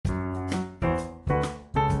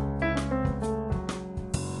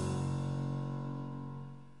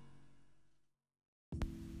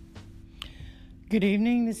Good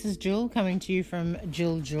evening, this is Jill coming to you from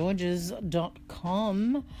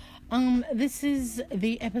jillgeorges.com. This is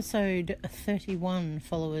the episode 31,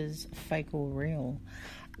 Followers Fake or Real.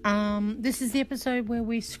 This is the episode where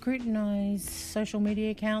we scrutinise social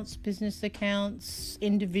media accounts, business accounts,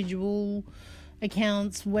 individual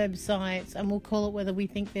accounts, websites, and we'll call it whether we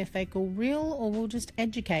think they're fake or real, or we'll just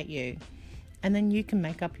educate you. And then you can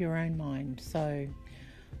make up your own mind. So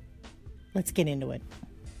let's get into it.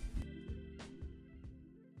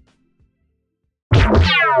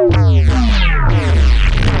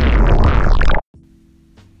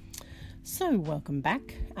 So welcome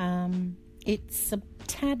back. It's a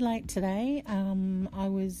tad late today. I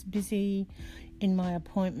was busy in my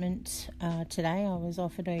appointment today. I was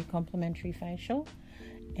offered a complimentary facial,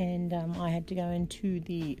 and I had to go into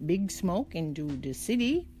the Big Smoke into the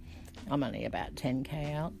city. I'm only about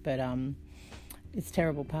 10k out, but it's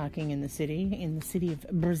terrible parking in the city of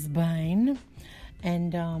Brisbane.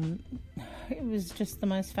 And it was just the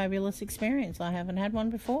most fabulous experience. I haven't had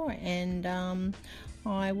one before, and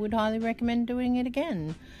I would highly recommend doing it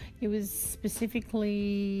again. It was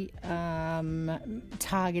specifically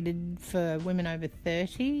targeted for women over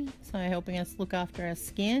 30, so helping us look after our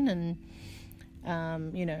skin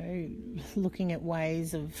and, looking at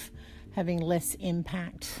ways of having less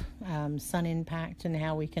impact, sun impact, and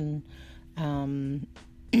how we can...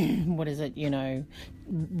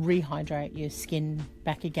 rehydrate your skin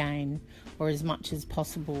back again, or as much as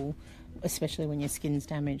possible, especially when your skin's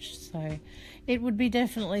damaged. So it would be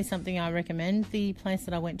definitely something I recommend. The place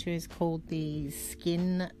that I went to is called the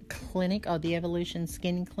Skin Clinic, or the Evolution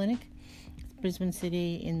Skin Clinic. It's Brisbane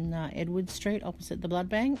City in Edward Street, opposite the blood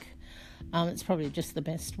bank. It's probably just the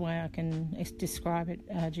best way I can describe it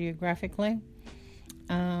geographically.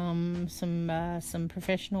 Some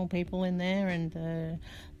professional people in there, and the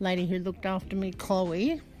lady who looked after me,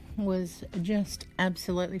 Chloe, was just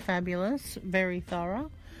absolutely fabulous, very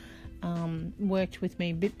thorough. Worked with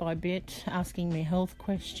me bit by bit, asking me health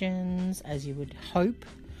questions, as you would hope,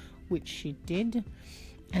 which she did,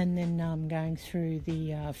 and then going through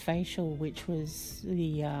the facial, which was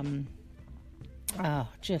the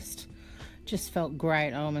just felt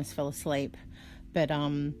great. I almost fell asleep, but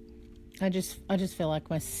I just feel like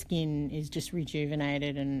my skin is just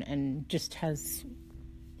rejuvenated and just has,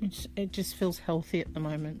 it just feels healthy at the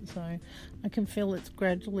moment. So I can feel it's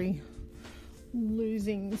gradually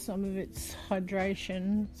losing some of its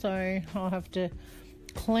hydration. So I'll have to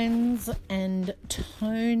cleanse and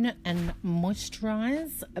tone and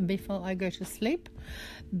moisturize before I go to sleep.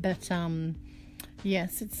 But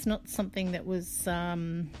yes, it's not something that was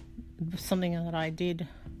something that I did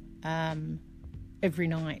every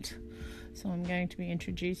night. So I'm going to be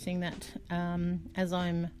introducing that as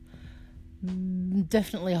I'm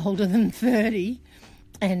definitely older than 30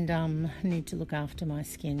 and need to look after my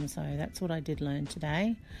skin. So that's what I did learn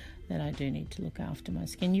today, that I do need to look after my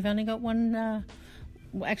skin. You've only got one,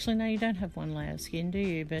 actually no, you don't have one layer of skin, do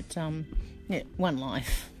you? But one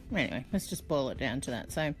life. Anyway, let's just boil it down to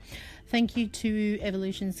that. So thank you to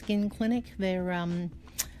Evolution Skin Clinic. They're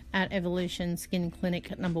at Evolution Skin Clinic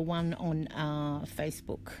 #1 on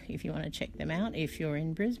Facebook, if you want to check them out. If you're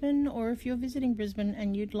in Brisbane, or if you're visiting Brisbane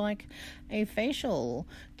and you'd like a facial,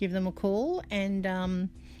 give them a call and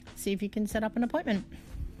see if you can set up an appointment.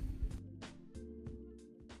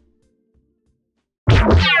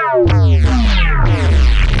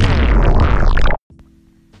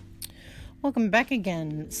 Welcome back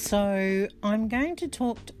again. So I'm going to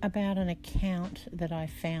talk about an account that I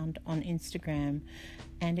found on Instagram,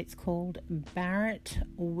 and it's called Barrett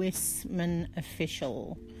Wisman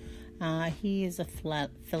Official. He is a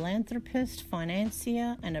philanthropist,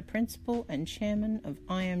 financier, and a principal and chairman of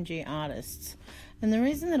IMG Artists. And the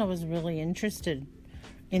reason that I was really interested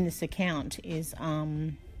in this account is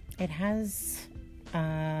it has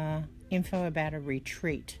info about a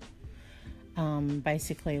retreat,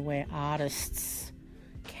 basically where artists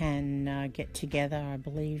can get together. I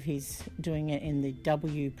believe he's doing it in the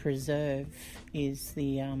W Preserve is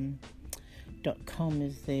the .com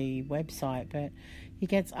is the website, but he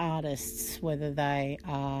gets artists, whether they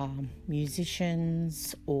are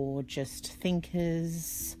musicians or just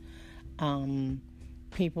thinkers,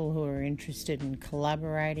 people who are interested in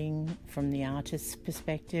collaborating from the artist's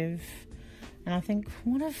perspective. And I think,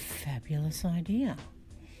 what a fabulous idea.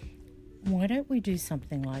 Why don't we do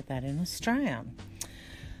something like that in Australia?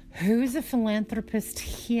 Who is a philanthropist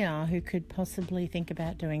here who could possibly think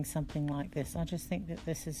about doing something like this? I just think that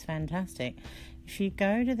this is fantastic. If you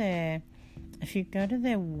go to their if you go to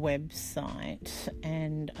their website,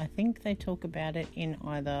 and I think they talk about it in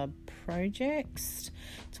either projects,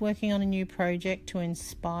 it's working on a new project to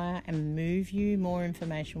inspire and move you. More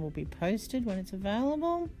information will be posted when it's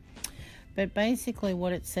available. But basically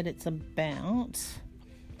what it said it's about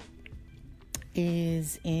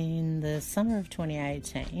is in the summer of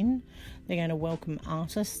 2018, they're going to welcome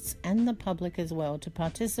artists and the public as well to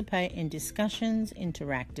participate in discussions,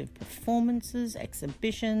 interactive performances,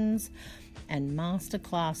 exhibitions, and master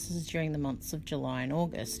classes during the months of July and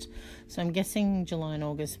August. So I'm guessing July and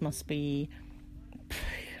August must be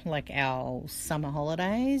like our summer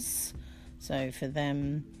holidays. So for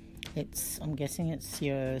them, I'm guessing it's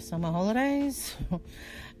your summer holidays.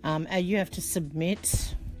 You have to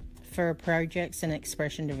submit for projects and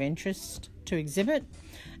expression of interest to exhibit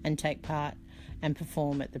and take part and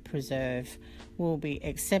perform at the Preserve will be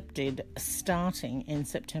accepted starting in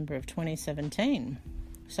September of 2017.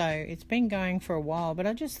 So it's been going for a while, but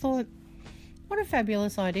I just thought, what a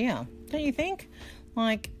fabulous idea, don't you think?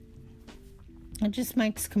 Like, it just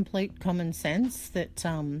makes complete common sense that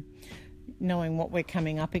knowing what we're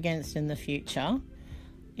coming up against in the future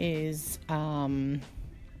is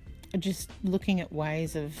just looking at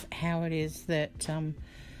ways of how it is that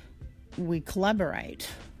we collaborate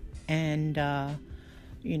and,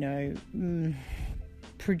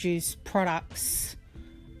 produce products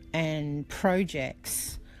and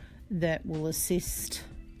projects that will assist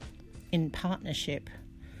in partnership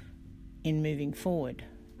in moving forward.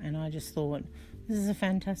 And I just thought, this is a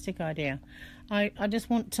fantastic idea. I just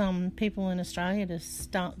want people in Australia to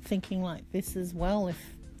start thinking like this as well,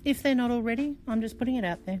 if they're not already. I'm just putting it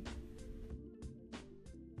out there.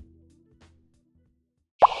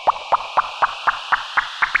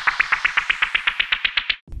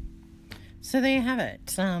 So there you have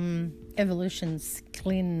it, Evolution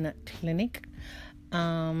Skin Clinic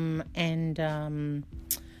and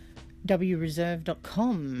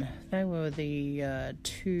wreserve.com. They were the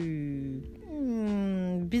two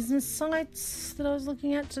business sites that I was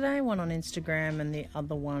looking at today, one on Instagram and the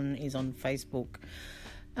other one is on Facebook.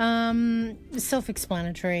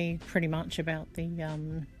 Self-explanatory pretty much about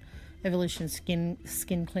the Evolution Skin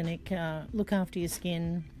Clinic. Look after your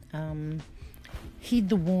skin. Heed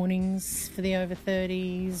the warnings for the over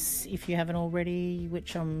 30s if you haven't already,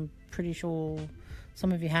 which I'm pretty sure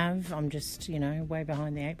some of you have. I'm just, way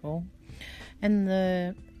behind the 8 ball. And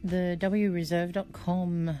the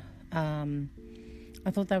wreserve.com, I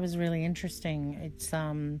thought that was really interesting. It's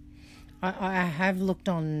I have looked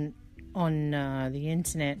on the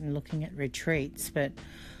internet and looking at retreats, but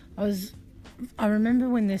I remember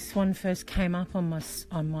when this one first came up on my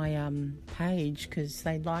page, because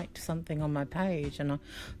they liked something on my page, and I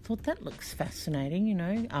thought that looks fascinating.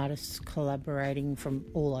 Artists collaborating from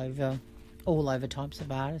all over types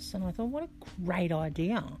of artists, and I thought, what a great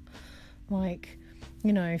idea! Like,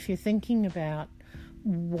 if you're thinking about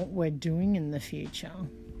what we're doing in the future,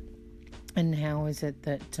 and how is it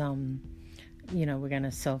that we're going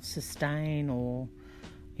to self-sustain, or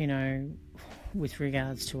with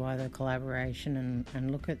regards to either collaboration and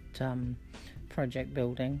look at project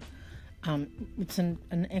building, it's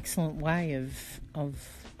an excellent way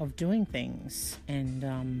of doing things.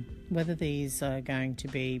 And whether these are going to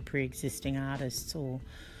be pre-existing artists or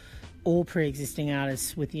pre-existing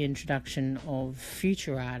artists with the introduction of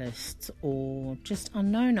future artists, or just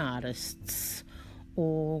unknown artists,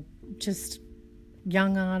 or just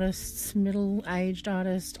young artists, middle-aged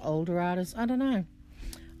artists, older artists, I don't know.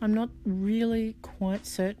 I'm not really quite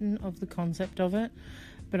certain of the concept of it,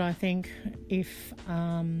 but I think if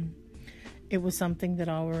it was something that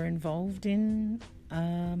I were involved in,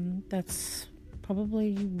 that's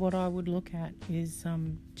probably what I would look at, is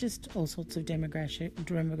just all sorts of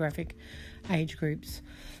demographic age groups.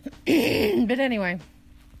 But anyway,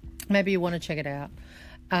 maybe you want to check it out.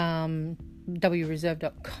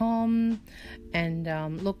 wreserve.com,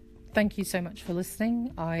 and look, thank you so much for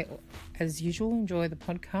listening. I, as usual, enjoy the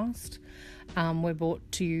podcast. We're brought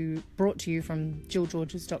to you from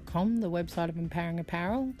jillgeorges.com, the website of Empowering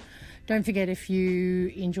Apparel. Don't forget, if you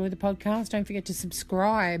enjoy the podcast, don't forget to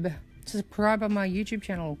subscribe. Subscribe on my YouTube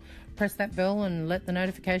channel. Press that bell and let the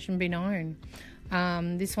notification be known.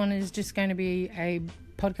 This one is just going to be a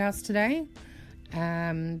podcast today.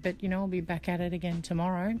 But I'll be back at it again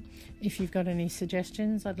tomorrow. If you've got any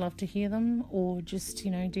suggestions, I'd love to hear them, or just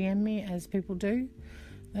DM me, as people do.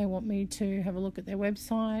 They want me to have a look at their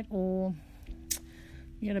website, or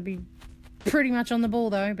you got to be pretty much on the ball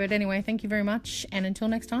though. But anyway, thank you very much, and until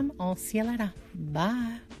next time, I'll see you later.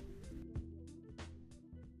 Bye.